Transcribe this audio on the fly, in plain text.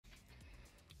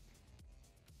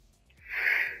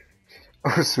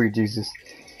Oh, sweet Jesus.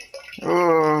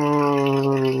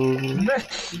 Oh.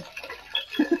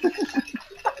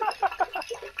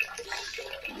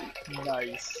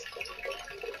 Nice.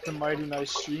 It's a mighty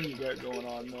nice stream you got going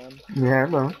on, man. Yeah,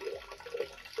 hello.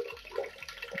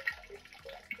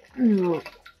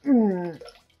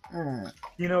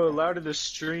 You know, the louder the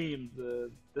stream,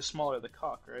 the smaller the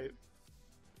cock, right?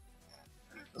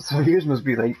 So yours must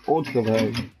be like ultra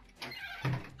loud.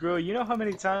 Bro, you know how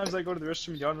many times I go to the restroom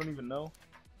and y'all don't even know?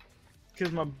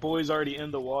 Because my boy's already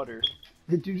in the water.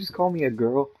 Did you just call me a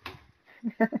girl?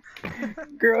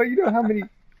 Girl, you know how many...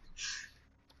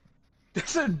 I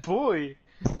said boy.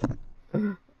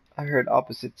 I heard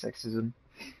opposite sexism.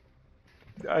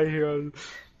 I hear.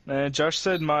 Man, Josh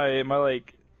said my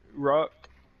like rock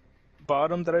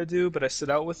bottom that I do, but I sit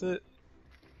out with it.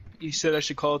 He said I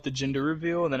should call it the gender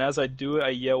reveal, and then as I do it, I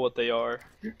yell what they are.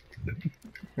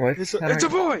 What? It's a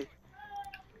boy!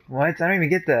 What? I don't even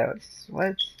get that.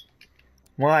 What?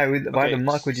 Why? Why Okay. the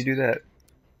muck would you do that?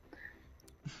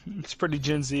 It's pretty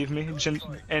Gen Z of me.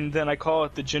 And then I call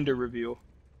it the gender reveal.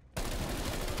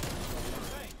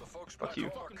 Fuck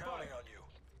you.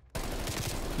 I'm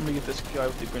gonna get this guy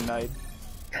with the grenade.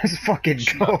 Let's fucking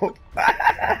go.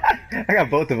 I got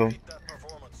both of them.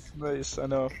 Nice, I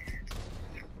know.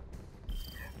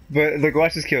 But look,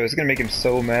 watch this kill. It's gonna make him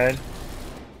so mad.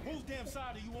 Whose damn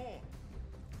side are you on?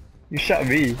 You shot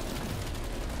me.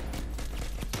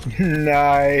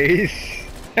 Nice.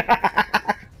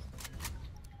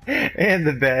 And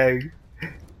the bag.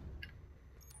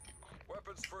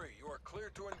 Weapons free. You are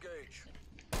clear to engage.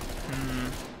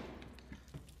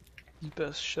 You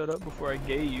best shut up before I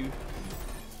gay you.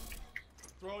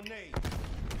 Throw a nade.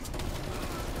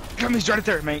 Come, he's right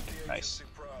there, mate. Nice.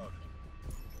 Proud.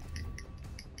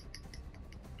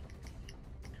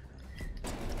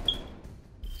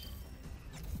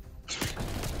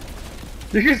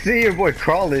 You can see your boy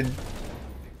crawling.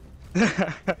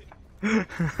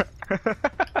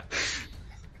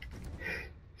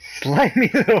 Slimy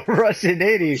little Russian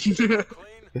idiot. Clean.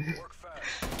 Work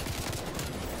fast.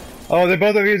 Oh, they're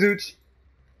both over here, Zooch.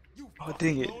 Oh,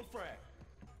 dang it. Lone frag.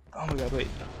 Oh my god, wait.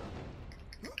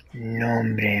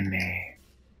 Nombre me.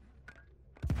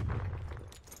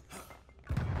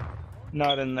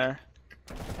 Not in there.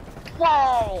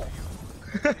 Wow!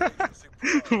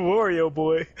 Wario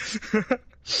boy.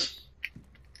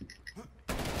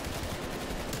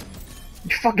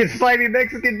 You fucking slimy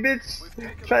Mexican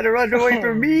bitch! Trying to run away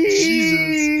from me!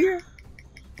 Jesus.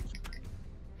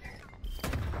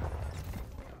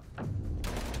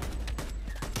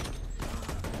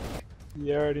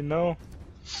 You already know.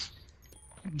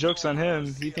 Joke's on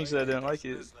him. He thinks that I didn't like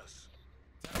it.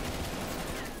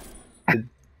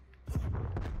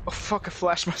 Oh fuck, I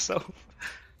flashed myself.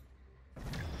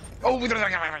 Oh,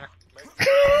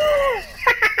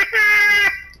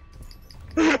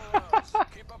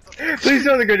 Please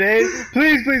throw the grenade!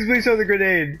 Please, please, please throw the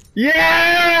grenade!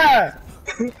 Yeah!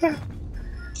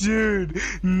 dude,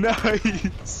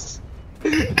 nice.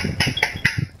 Let's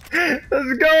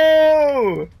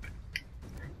go!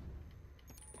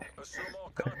 Assume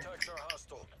all contacts are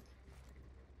hostile.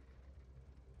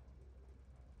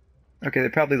 Okay,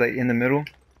 they're probably like in the middle.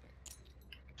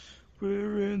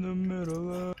 We're in the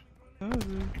middle of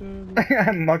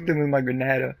I mucked him with my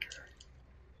grenada.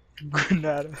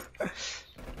 Granada.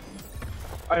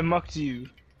 I mucked you.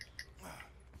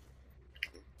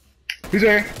 Who's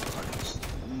there?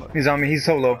 He's on me, he's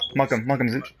solo. Muck him,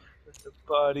 Zooch. Let the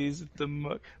bodies hit the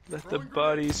muck. Let the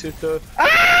bodies hit the.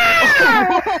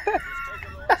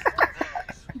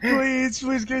 Please,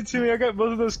 please get to me. I got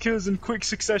both of those kills in quick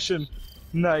succession.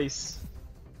 Nice.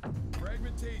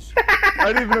 Fragmentation.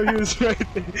 I didn't even know he was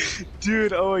right there.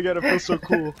 Dude, oh my god, it feels so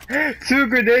cool. 2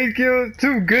 grenade kills,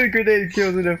 2 good grenade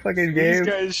kills in the fucking These game.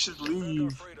 guys should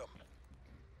leave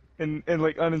and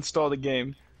like uninstall the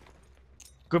game.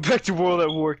 Go back to World at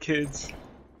War, kids.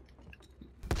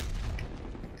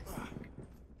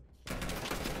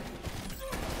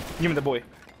 Give me the boy.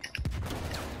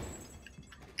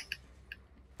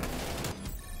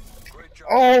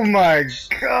 Oh my I didn't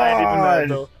even know that, god!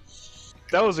 though.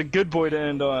 That was a good boy to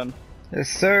end on. Yes,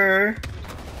 sir.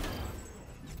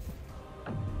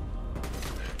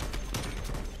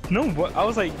 No, what? I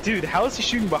was like, dude, how is he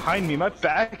shooting behind me? My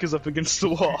back is up against the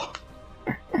wall.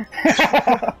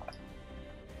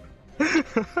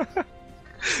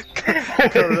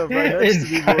 Curled up right next to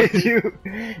me, boy.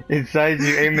 inside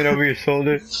you, aiming over your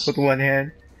shoulder with one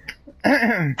hand,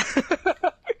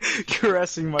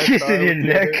 Caressing my kissing thigh your with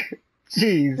the other. neck.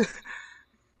 Jeez.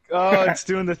 Oh, it's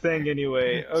doing the thing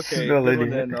anyway. Okay, Smell good it, one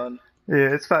to yeah. end on.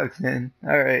 Yeah, it's 5-10.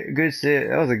 Alright, good shit.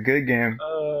 That was a good game.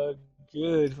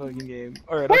 Good fucking game.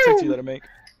 Alright, I'll talk to you later, mate.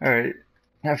 Alright.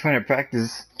 Have fun at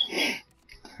practice.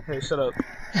 Hey, shut up.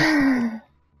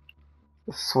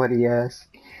 Sweaty ass.